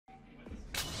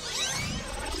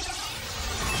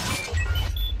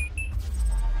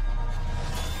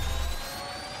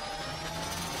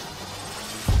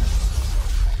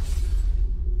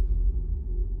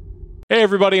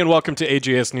everybody, and welcome to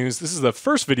AJS News. This is the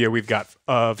first video we've got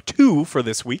of 2 for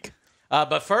this week.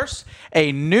 But first,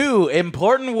 a new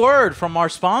important word from our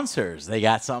sponsors. They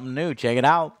got something new. Check it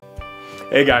out.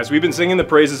 Hey guys, we've been singing the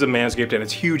praises of Manscaped and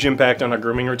its huge impact on our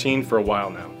grooming routine for a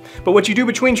while now. But what you do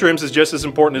between trims is just as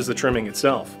important as the trimming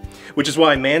itself, which is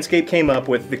why Manscaped came up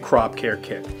with the Crop Care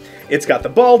Kit. It's got the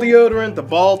ball deodorant, the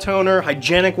ball toner,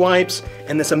 hygienic wipes,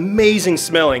 and this amazing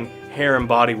smelling hair and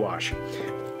body wash.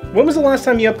 When was the last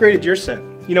time you upgraded your scent?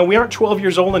 You know, we aren't 12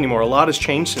 years old anymore. A lot has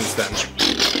changed since then.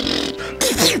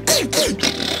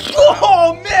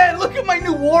 Oh man, look at my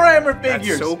new Warhammer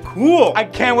figures. That's so cool. I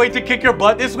can't wait to kick your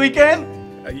butt this weekend.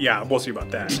 Yeah, we'll see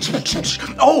about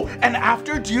that. Oh, and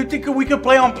after, do you think we could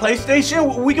play on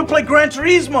PlayStation? We could play Gran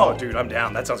Turismo. Oh, dude, I'm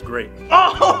down. That sounds great.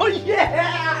 Oh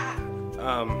yeah.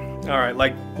 All right,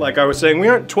 like I was saying, we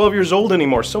aren't 12 years old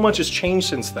anymore. So much has changed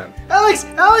since then. Alex,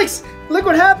 look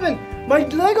what happened. My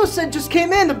Lego set just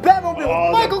came in, the Batmobile with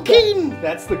Michael Keaton.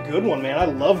 That's the good one, man. I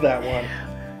love that one.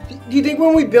 Do you think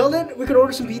when we build it, we could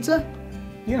order some pizza?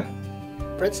 Yeah.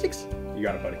 Breadsticks? You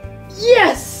got it, buddy.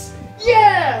 Yes!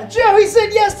 Yeah! Joey said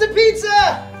yes to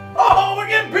pizza! Oh, we're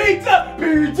getting pizza!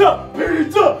 Pizza!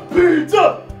 Pizza!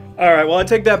 Pizza! All right, well, I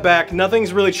take that back.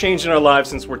 Nothing's really changed in our lives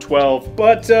since we're 12,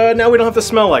 but now we don't have to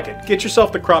smell like it. Get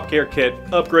yourself the Crop Care Kit,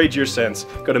 upgrade your scents.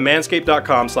 Go to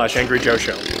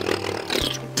manscaped.com/angryjoeshow.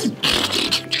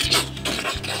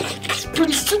 It's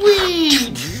pretty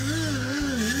sweet!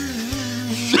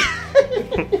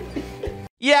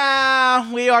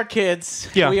 Yeah, we are kids.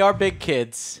 Yeah. We are big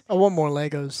kids. I want more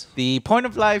Legos. The point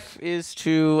of life is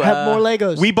to Have more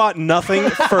Legos. We bought nothing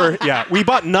for we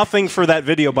bought nothing for that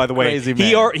video, by the way. Crazy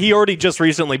man. He already just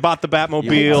recently bought the Batmobile. did.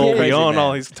 We own Crazy all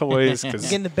man. these toys. 'Cause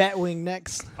Getting the Batwing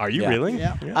next. are you Yeah. really?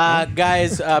 Yeah.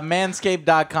 Guys,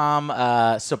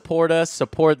 manscaped.com, support us,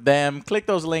 support them. Click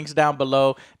those links down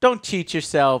below. Don't cheat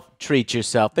yourself, treat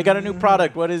yourself. They got a new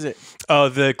product. What is it?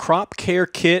 The Crop Care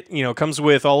Kit, you know, comes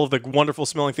with all of the wonderful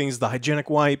smelling things: the hygienic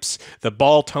wipes, the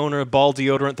ball toner, ball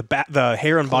deodorant, the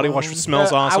hair and body wash, which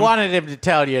smells awesome. I wanted him to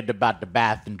tell you about the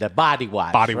bath and the body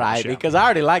wash, right? Yeah. Because I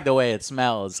already like the way it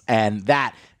smells, and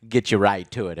that gets you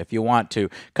right to it. If you want to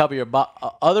cover your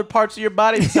other parts of your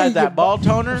body besides that ball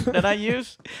toner that I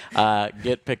use,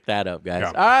 pick that up, guys. Yeah.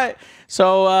 All right.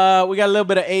 So we got a little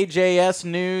bit of AJS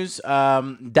news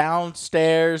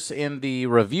downstairs in the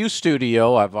review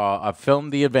studio. I've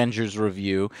filmed the Avengers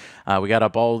review. We got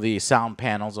up all the sound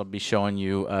panels. I'll be showing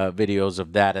you videos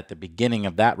of that at the beginning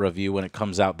of that review when it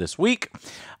comes out this week.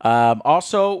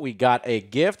 Also, we got a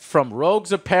gift from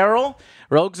Rogues Apparel.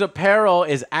 Rogues Apparel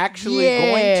is actually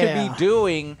going to be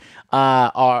doing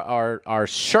our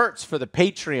shirts for the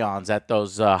Patreons at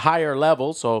those higher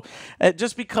levels. So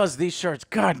just because these shirts,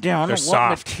 goddamn, I don't know what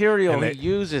soft, material he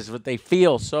uses, but they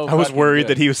feel so. I was worried good.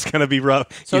 that he was going to be rough.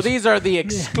 So these are the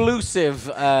exclusive,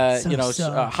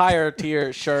 higher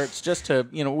tier shirts. Just to,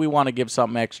 we want to give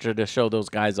something extra to show those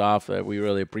guys off that we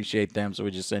really appreciate them. So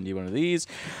we just send you one of these.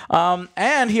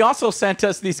 And he also sent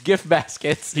us these gift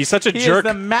baskets. He's such a He jerk.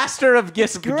 is the master of gift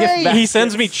baskets. He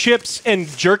sends me chips and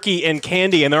jerky and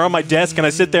candy, and they're on my desk, and I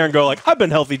sit there and go like, I've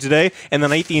been healthy today, and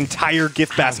then I eat the entire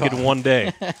gift basket in one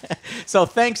day. So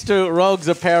thanks to Rogues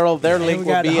Apparel. Their link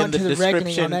will be in the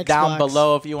description down Xbox.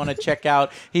 below if you want to check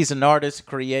out. He's an artist,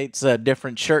 creates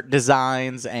different shirt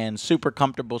designs and super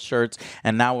comfortable shirts,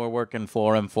 and now we're working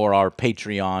for him for our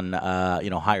Patreon,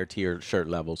 higher tier shirt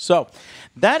levels. So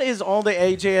that is all the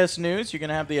AJS news. You're going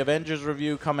to have the Avengers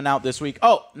review coming out this week.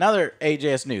 Oh, another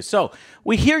AJS news. So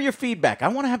we hear your feedback. I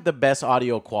want to have the best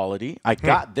audio quality. I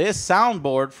got this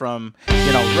soundboard from, Rode,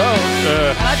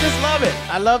 and I just love it.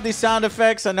 I love these sound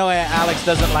effects. I know Alex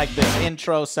doesn't like this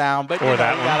intro sound, but we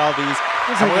got all these.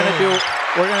 And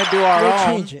we're gonna do our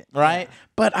own, right?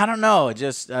 But I don't know.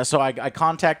 Just so I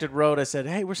contacted Rode. I said,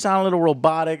 "Hey, we're sounding a little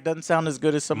robotic. Doesn't sound as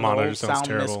good as some old sound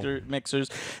mixers."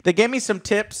 They gave me some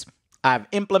tips. I've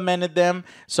implemented them.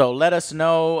 So let us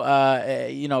know.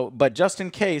 But just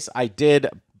in case, I did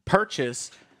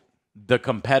purchase the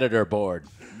competitor board.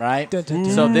 Right?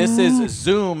 So this is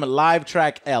Zoom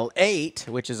LiveTrack L8,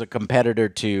 which is a competitor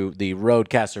to the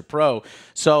Rodecaster Pro.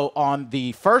 So on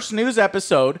the first news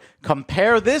episode,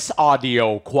 compare this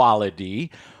audio quality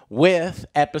with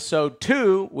episode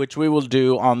 2, which we will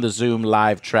do on the Zoom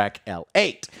LiveTrack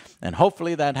L8. And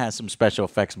hopefully that has some special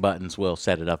effects buttons. We'll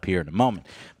set it up here in a moment.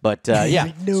 But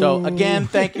yeah, so again,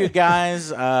 thank you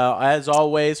guys, as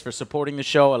always, for supporting the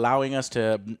show, allowing us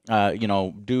to,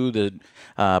 do the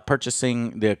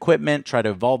purchasing the equipment, try to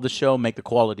evolve the show, make the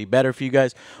quality better for you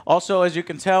guys. Also, as you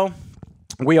can tell,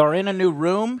 We are in a new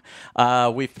room.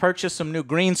 We've purchased some new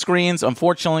green screens.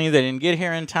 Unfortunately, they didn't get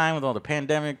here in time with all the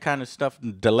pandemic kind of stuff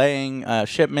delaying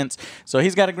shipments. So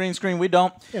he's got a green screen. We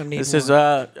don't. This is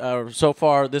so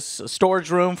far this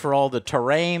storage room for all the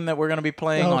terrain that we're going to be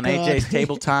playing on AJ's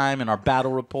Table Time and our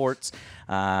battle reports.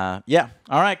 Yeah.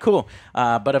 All right, cool.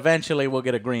 But eventually we'll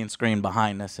get a green screen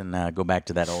behind us and go back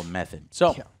to that old method.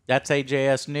 So that's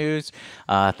AJS News.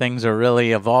 Things are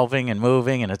really evolving and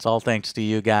moving, and it's all thanks to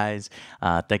you guys.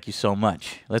 Thank you so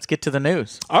much. Let's get to the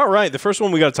news. All right. The first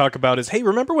one we got to talk about is, hey,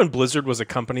 remember when Blizzard was a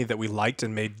company that we liked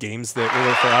and made games that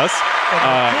were for us?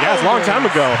 Yeah, it's a long time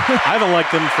ago. I haven't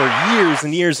liked them for years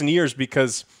and years and years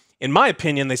because, in my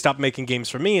opinion, they stopped making games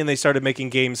for me and they started making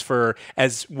games for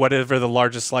as whatever the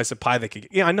largest slice of pie they could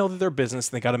get. Yeah, I know that they're business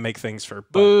and they got to make things for.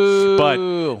 But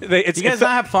you guys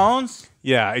not have phones?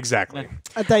 Yeah, exactly.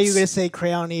 I thought you were going to say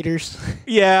crayon eaters.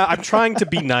 Yeah, I'm trying to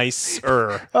be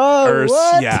nicer.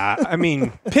 What? Yeah, I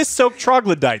mean, piss-soaked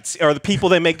troglodytes are the people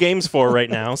they make games for right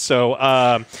now. So,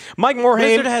 Mike Morhaime...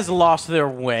 Blizzard has lost their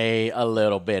way a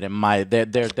little bit in my...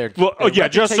 yeah,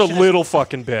 just a little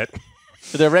fucking bit.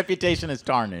 Their reputation is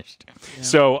tarnished. Yeah.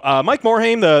 So Mike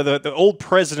Morhaime, the old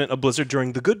president of Blizzard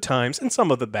during the good times and some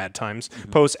of the bad times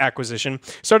post-acquisition,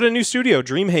 started a new studio,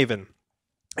 Dreamhaven.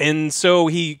 And so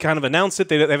he kind of announced it.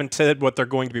 They haven't said what they're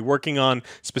going to be working on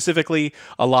specifically.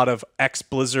 A lot of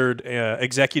ex-Blizzard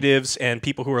executives and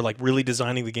people who are like really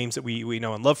designing the games that we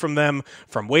know and love from them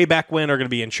from way back when are going to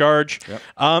be in charge. Yep.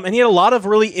 And he had a lot of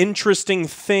really interesting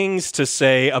things to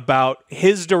say about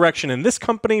his direction in this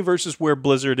company versus where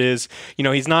Blizzard is. You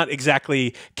know, he's not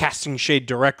exactly casting shade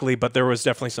directly, but there was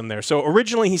definitely some there. So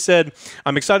originally he said,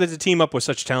 I'm excited to team up with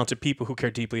such talented people who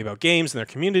care deeply about games and their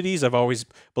communities. I've always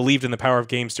believed in the power of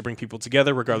games to bring people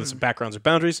together regardless of backgrounds or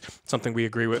boundaries, something we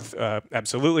agree with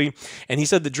absolutely. And he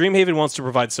said that Dreamhaven wants to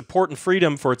provide support and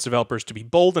freedom for its developers to be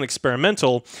bold and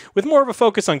experimental with more of a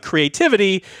focus on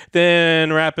creativity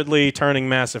than rapidly turning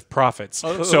massive profits.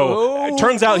 So it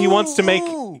turns out he wants to make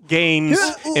games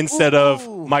instead of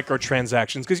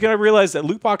microtransactions because you got to realize that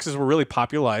loot boxes were really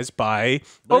popularized by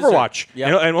Overwatch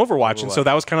and Overwatch. And so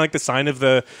that was kind of like the sign of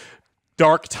the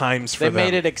dark times for them. They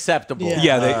made it acceptable.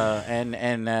 Yeah,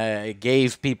 and it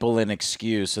gave people an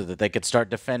excuse so that they could start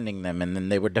defending them, and then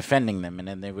they were defending them, and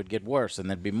then they would get worse, and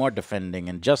there'd be more defending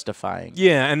and justifying.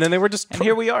 Yeah, and then they were just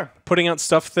here we are putting out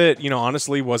stuff that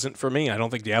honestly wasn't for me. I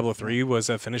don't think Diablo 3 was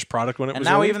a finished product when it was. And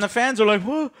now released. even the fans are like,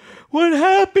 "What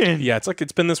happened?" Yeah, it's like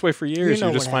it's been this way for years.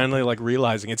 You're just finally like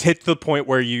realizing it's hit the point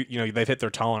where they've hit their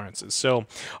tolerances. So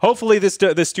hopefully this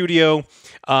studio.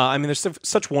 I mean, there's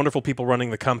such wonderful people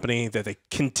running the company that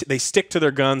they stick to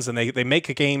their guns and they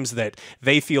make games that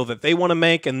they feel that they want to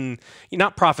make, and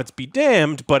not profits be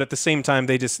damned, but at the same time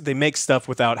they make stuff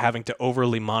without having to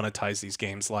overly monetize these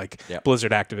games like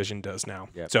Blizzard Activision does now.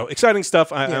 So exciting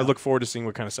stuff. I look forward to seeing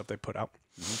what kind of stuff they put out.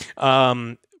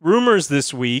 Rumors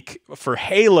this week for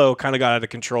Halo kind of got out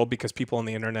of control because people on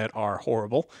the internet are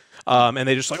horrible. And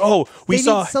they just like, we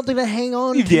saw something to hang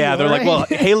on to. Yeah, they're like, well,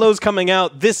 Halo's coming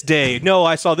out this day. No,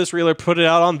 I saw this reeler put it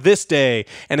out on this day.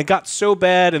 And it got so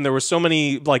bad, and there were so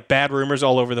many like bad rumors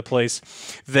all over the place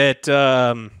that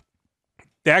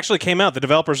they actually came out. The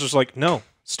developers was like, no.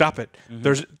 Stop it.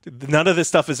 There's none of this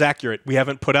stuff is accurate. We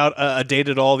haven't put out a date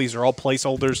at all. These are all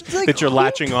placeholders that you're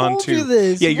latching on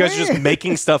to. You guys are just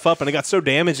making stuff up, and it got so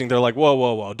damaging. They're like,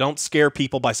 whoa. Don't scare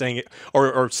people by saying it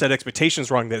or set expectations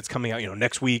wrong that it's coming out,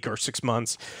 next week or 6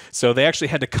 months. So they actually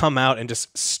had to come out and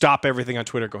just stop everything on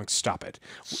Twitter going, stop it.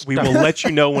 We will let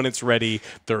you know when it's ready.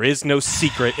 There is no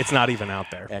secret. It's not even out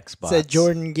there. Xbox. Said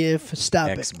Jordan GIF, stop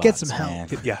it. Get some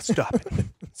help. Yeah, stop it.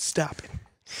 Stop it.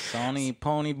 Sony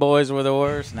Pony Boys were the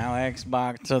worst. Now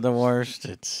Xbox are the worst.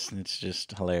 It's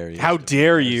just hilarious. How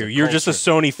dare you? You're just a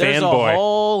Sony fanboy. There's a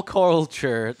whole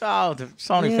culture. Oh, the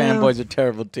Sony fanboys are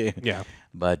terrible too. Yeah.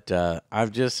 But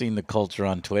I've just seen the culture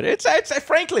on Twitter. It's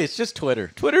frankly, it's just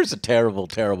Twitter. Twitter's a terrible,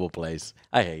 terrible place.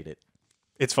 I hate it.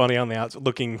 It's funny on the outside,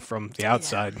 looking from the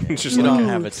outside. It's just you like, don't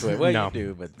have a Twitter. Well, you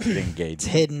do, but it's engaged. It's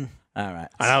hidden. All right.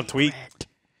 I don't tweet.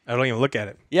 I don't even look at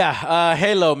it. Yeah,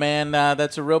 Halo, man,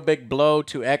 that's a real big blow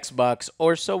to Xbox,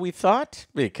 or so we thought,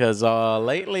 because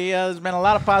lately there's been a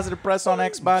lot of positive press on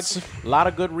Xbox, a lot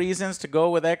of good reasons to go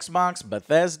with Xbox.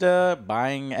 Bethesda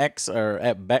buying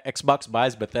Xbox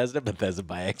buys Bethesda, Bethesda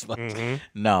buy Xbox.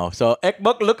 No, so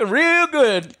Xbox looking real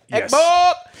good. Yes.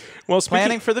 Xbox. Well,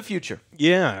 planning for the future.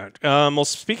 Yeah. Well,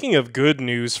 speaking of good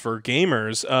news for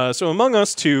gamers, so Among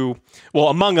Us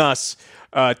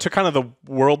took kind of the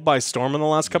world by storm in the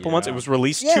last couple months. It was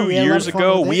released 2 years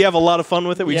ago. We have a lot of fun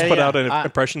with it. We just put out an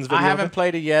impressions video. I haven't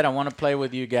played it yet. I want to play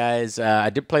with you guys. I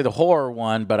did play the horror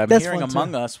one, but I'm hearing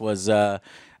Among Us was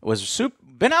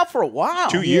Been out for a while.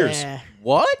 2 years. Yeah.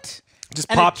 What? Just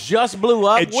And popped. it just blew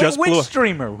up. It just Which blew up.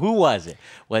 streamer? Who was it?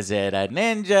 Was it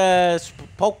Ninjas,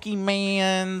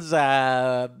 Pokemans?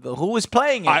 Who was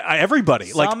playing it? Everybody,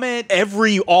 Summit?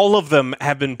 all of them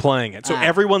have been playing it. So Ah.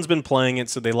 everyone's been playing it.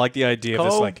 So they like the idea of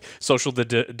this Cool. like social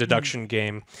deduction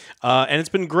game, and it's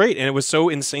been great. And it was so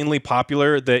insanely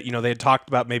popular that they had talked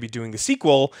about maybe doing the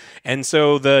sequel, and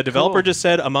so the developer just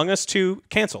said Among Us 2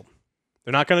 canceled.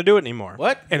 They're not going to do it anymore.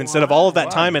 What? And instead of all of that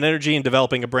time and energy in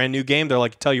developing a brand new game, they're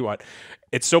like, tell you what,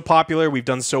 it's so popular, we've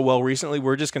done so well recently,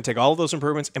 we're just going to take all of those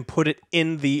improvements and put it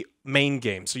in the main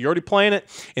game. So you're already playing it.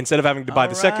 Instead of having to buy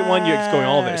the second one, you're just going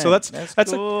all there. So that's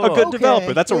cool. a good Okay,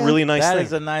 developer. That's a really nice That thing.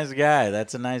 is a nice guy.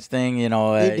 That's a nice thing. He did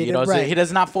it So right. he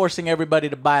does not forcing everybody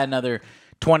to buy another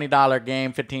 $20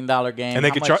 game, $15 game. And they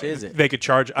How could much charge. is it? They could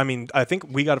charge. I mean, I think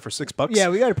we got it for $6. Yeah,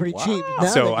 we got it pretty cheap. Now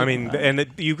So they I can- mean, and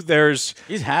there's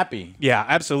He's happy. yeah,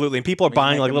 absolutely. And people are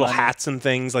buying like making little money. hats and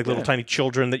things, like little tiny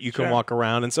children that you can Sure. walk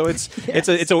around. And so it's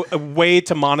a way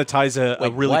to monetize a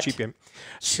Wait, really what? cheap game.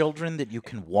 Children that you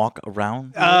can walk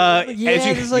around. yeah, As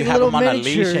you there's like you have little them on a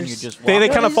miniatures. leash and you just walk. they Yeah,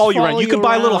 kind they of follow just you around. follow You can you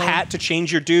buy a little around. hat to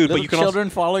change your dude, Little but you can children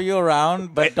follow you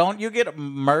around, but don't you get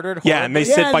murdered? Yeah, and they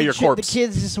horribly? sit by your The corpse.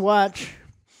 kids just watch.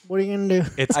 What are you gonna do?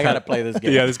 It's I gotta kinda- play this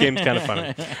game. Yeah, this game's kind of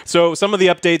funny. So some of the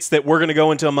updates that we're going to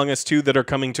go into Among Us 2 that are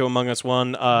coming to Among Us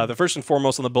 1, the first and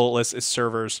foremost on the bullet list is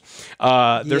servers.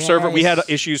 Their server, we had Yes.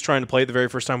 issues trying to play it the very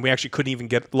first time. We actually couldn't even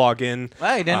log in.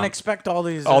 I didn't expect all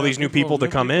these New people to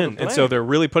come in, and so they're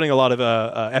really putting a lot of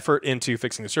effort into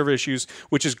fixing the server issues,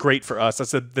 which is great for us.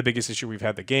 That's the biggest issue we've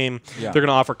had the game. Yeah. They're going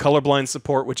to offer colorblind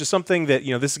support, which is something that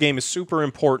this game is super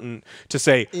important to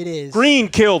say. It is. Green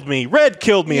killed me, red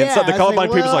killed me, and so the I was colorblind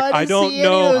people's well, like, I didn't don't see any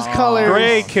know. of those colors.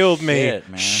 Gray killed me. Shit,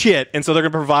 man. Shit. And so they're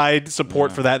going to provide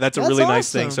support for that. That's a That's really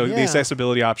nice thing. So awesome, the yeah.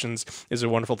 accessibility options is a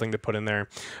wonderful thing to put in there.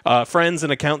 Friends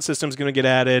and account system is going to get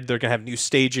added. They're going to have new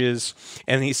stages.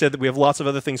 And he said that we have lots of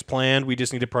other things planned. We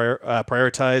just need to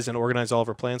prioritize and organize all of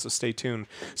our plans. So stay tuned.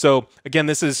 So again,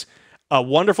 this is a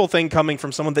wonderful thing coming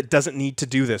from someone that doesn't need to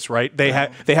do this, right? They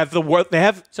have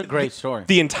It's a great story.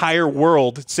 the entire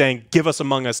world saying, "Give us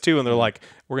Among Us 2," and they're like,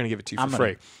 "We're going to give it to you for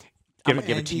free." I'm gonna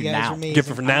give it to you You guys now. are amazing. Give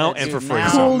it for now and for free.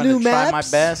 Now. Cool I'm gonna new try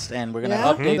maps. my best, and we're gonna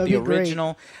Yeah, update that'd the be great.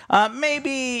 original.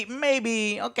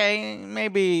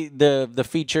 Maybe the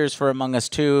features for Among Us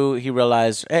 2. He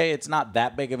realized, hey, it's not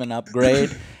that big of an upgrade,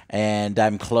 and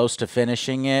I'm close to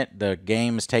finishing it. The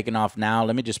game is taking off now.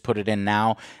 Let me just put it in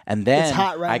now, and then It's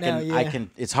hot right I can, now, I yeah.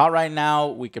 can. It's hot right now.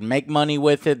 We can make money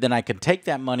with it. Then I can take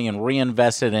that money and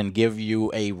reinvest it and give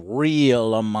you a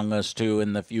real Among Us 2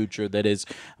 in the future that is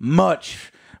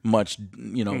much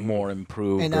more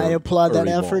improved. And or- I applaud or that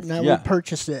evolved. effort, and I Yeah. will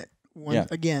purchase it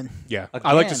again. Yeah,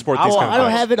 I like to Again, support I these will- kind I of don't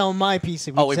things. have it on my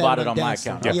PC. Oh, we bought it sent on my Dexter.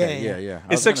 account. Yeah. Okay, yeah.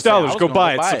 I It's was gonna say, $6. I Go was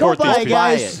buy gonna it. Support Go these buy it, people.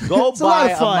 guys. Go It's a lot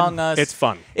buy of fun. Among Us. It's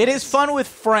fun. It is fun with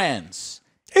friends.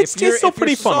 It's If you're- still if you're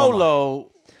pretty fun online. Solo,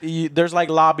 there's like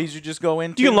lobbies you just go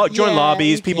into. You can join Yeah,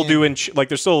 lobbies. you People can. do,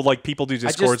 there's still like people do I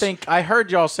Discords. just think I heard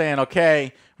y'all saying,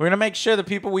 okay, we're gonna make sure the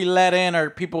people we let in are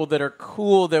people that are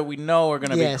cool that we know are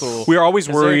gonna Yes. be cool. we are always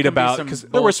 'Cause there worried can be about some because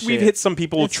bullshit. we've hit some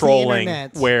people It's the trolling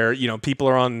internet. where people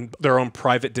are on their own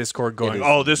private Discord going, is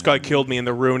 "Oh, this guy killed me," and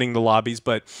they're ruining the lobbies.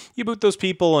 But you boot those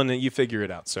people and you figure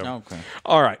it out. So Okay.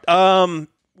 all right.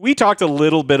 We talked a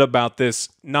little bit about this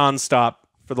nonstop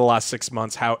for the last 6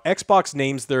 months. How Xbox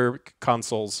names their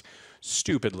consoles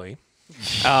stupidly.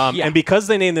 And because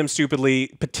they named them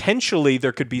stupidly, potentially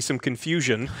there could be some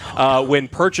confusion when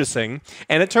purchasing.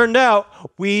 And it turned out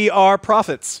we are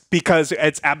prophets because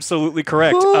it's absolutely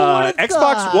correct. Who would've Xbox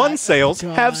thought? One sales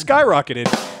have skyrocketed.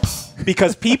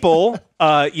 Because people,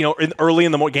 early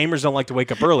in the morning, gamers don't like to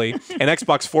wake up early, and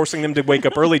Xbox forcing them to wake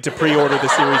up early to pre-order the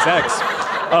Series X.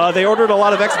 They ordered a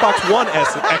lot of Xbox One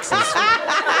X's.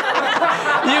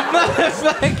 You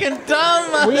motherfucking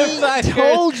dumb motherfucker. We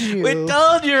told you. We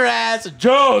told your ass.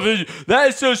 Joe, that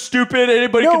is so stupid.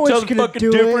 Anybody No can tell one's the gonna fucking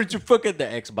do difference. it. You fucking the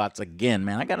Xbox again,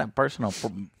 man. I got a personal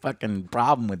fucking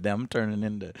problem with them turning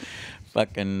into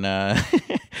fucking.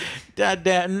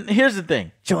 Here's the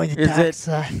thing. Join the Is dark it-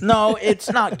 side. No, it's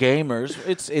not gamers.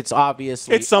 It's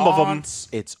obviously It's some of 'em. aunts,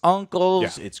 it's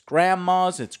uncles, Yeah. it's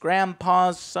grandmas, it's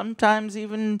grandpas, sometimes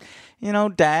even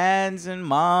dads and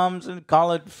moms, and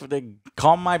they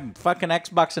call my fucking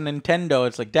Xbox a Nintendo.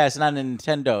 It's like, Dad, it's not a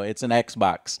Nintendo, it's an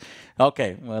Xbox.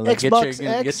 Okay, well, get your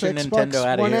Xbox Nintendo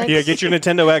out of One here. X. Yeah, get your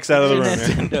Nintendo X out of the room.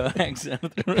 man. Nintendo X out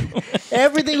of the room.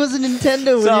 Everything was a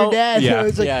Nintendo with So- your dad. Yeah. So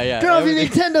it's like, Yeah. turn off your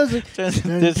Everything- Nintendo's like, Just-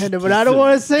 "No, this Nintendo but I don't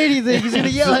want to say anything. He's gonna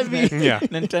yell at me. Yeah.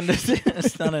 Nintendo.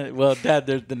 It's not a, well, Dad.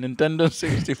 There's the Nintendo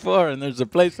 64 and there's the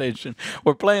PlayStation.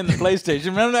 We're playing the PlayStation.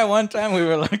 Remember that one time we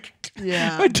were like,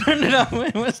 Yeah. we turned it off.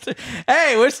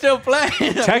 Hey, we're still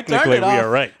playing. Technically, we are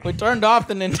right. We turned off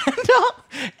the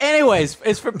Nintendo. Anyways,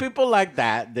 it's for people like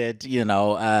that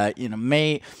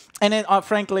may, and it,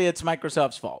 frankly, it's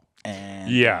Microsoft's fault. And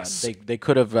Yes. they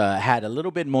could have had a little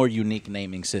bit more unique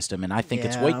naming system, and I think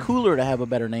it's way Yeah. cooler to have a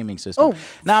better naming system. Oh.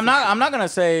 Now I'm not gonna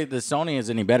say the Sony is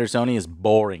any better. Sony is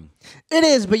boring. It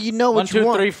is, but you know what 1, you 2,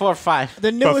 want. 3, 4, 5.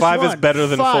 The newest But 5 is one. better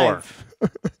than 4. 5.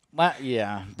 Well,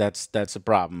 yeah, that's a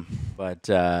problem. But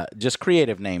just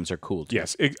creative names are cool too.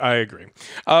 Yes, I agree.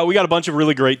 We got a bunch of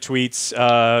really great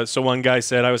tweets. So one guy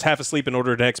said, I was half asleep and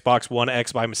ordered an Xbox One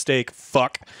X by mistake.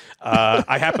 Fuck.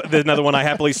 Another one, I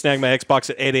happily snagged my Xbox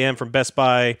at 8 a.m. from Best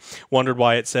Buy. Wondered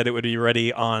why it said it would be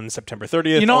ready on September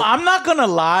 30th. You know, I'm not going to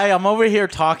lie. I'm over here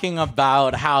talking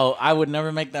about how I would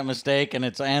never make that mistake, and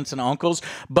it's aunts and uncles.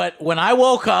 But when I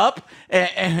woke up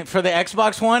and for the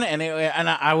Xbox One,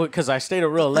 because I stayed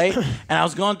up real late, and I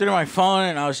was going through my phone,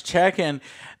 and I was checking,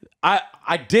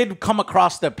 I did come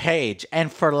across the page,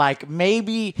 and for like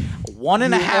maybe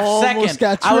 1.5 almost seconds,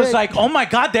 got I was tricked. like, oh my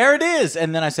God, there it is.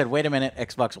 And then I said, wait a minute,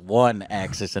 Xbox One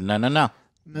X. I said, no.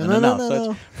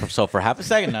 No. So for half a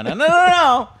second,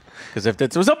 no. Because if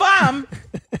this was a bomb,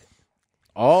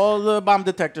 all the bomb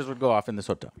detectors would go off in this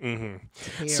hotel.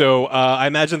 So I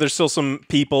imagine there's still some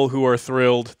people who are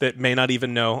thrilled that may not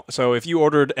even know. So if you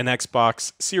ordered an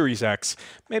Xbox Series X,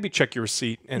 maybe check your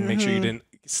receipt and make sure you didn't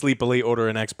sleepily order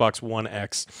an Xbox One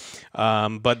X.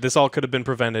 But this all could have been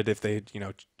prevented if they,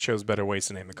 chose better ways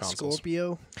to name the consoles.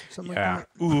 Scorpio, something Yeah. like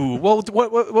that. Ooh. Well,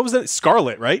 what was that?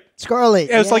 Scarlet, right? Scarlet.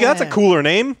 Yeah, it's like that's a cooler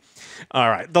name. All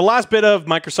right. The last bit of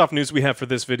Microsoft news we have for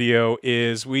this video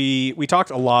is we talked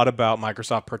a lot about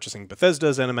Microsoft purchasing Bethesda,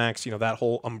 ZeniMax, that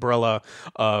whole umbrella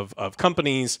of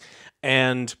companies,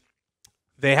 and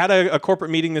they had a corporate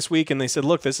meeting this week, and they said,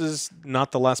 look, this is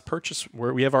not the last purchase.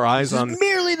 We have our eyes on...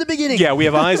 merely the beginning. Yeah, we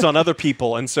have eyes on other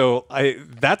people, and so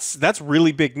that's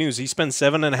really big news. He spent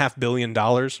 $7.5 billion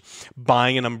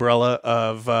buying an umbrella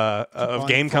of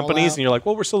game companies, and you're like,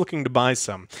 well, we're still looking to buy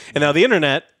some. And now the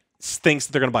internet thinks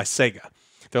that they're going to buy Sega.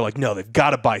 They're like, no, they've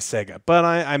got to buy Sega. But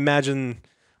I imagine...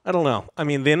 I don't know. I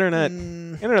mean, the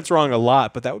internet's wrong a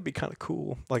lot, but that would be kind of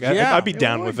cool. Like, Yeah, I'd be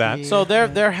down with that. So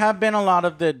there have been a lot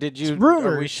of the. Are we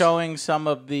rumors. showing some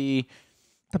of the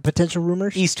potential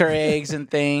rumors? Easter eggs and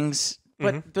things?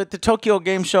 But the Tokyo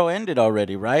Game Show ended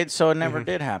already, right? So it never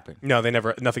did happen. No,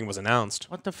 nothing was announced.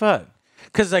 What the fuck?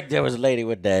 Because there was a lady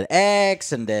with the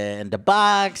X and the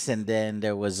box, and then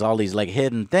there was all these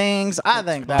hidden things. I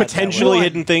think that Potentially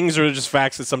hidden things, or just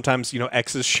facts that sometimes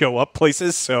X's show up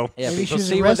places. So yeah, Maybe people she's a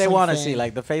see what they wrestling want to fan. see,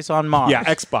 like the face on Mars. yeah,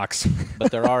 Xbox. But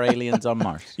there are aliens on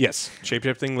Mars. Yes,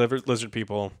 shape-shifting lizard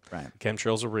people. Right.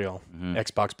 Chemtrails are real.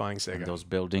 Xbox buying Sega. Those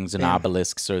buildings and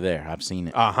obelisks are there. I've seen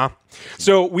it.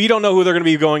 So we don't know who they're going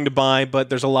to be going to buy, but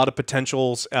there's a lot of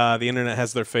potentials. The internet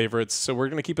has their favorites, so we're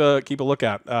going to keep a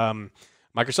lookout.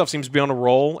 Microsoft seems to be on a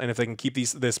roll, and if they can keep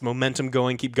this momentum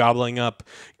going, keep gobbling up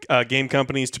game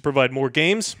companies to provide more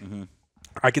games,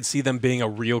 I could see them being a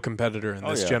real competitor in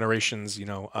this generation's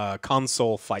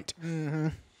console fight.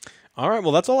 All right,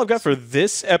 well, that's all I've got for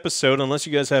this episode, unless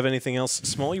you guys have anything else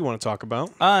small you want to talk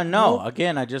about. No.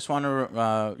 Again, I just want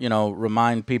to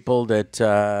remind people that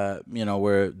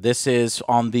this is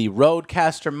on the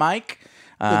Roadcaster mic.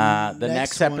 The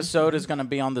next episode is going to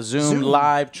be on the Zoom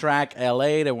Live Track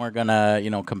L8, and we're going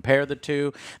to, compare the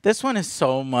two. This one is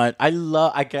so much.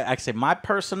 I say my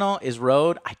personal is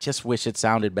Rode. I just wish it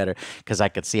sounded better because I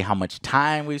could see how much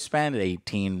time we've spent,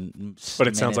 18 But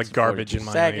it sounds like garbage in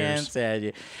my ears.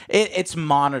 Its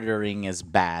monitoring is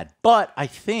bad, but I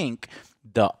think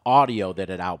the audio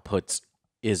that it outputs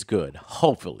is good.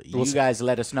 Hopefully. You guys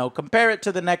let us know. Compare it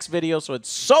to the next video. So it's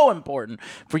so important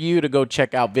for you to go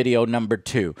check out video number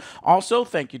 2. Also,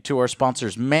 thank you to our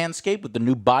sponsors, Manscaped, with the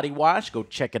new body wash. Go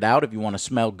check it out if you want to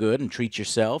smell good and treat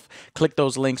yourself. Click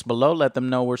those links below. Let them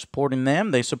know we're supporting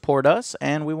them. They support us,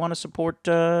 and we want to support,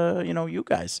 you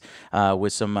guys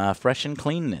with some fresh and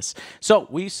cleanness. So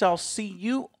we shall see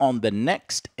you on the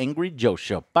next Angry Joe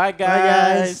Show. Bye, guys.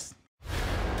 Bye, guys.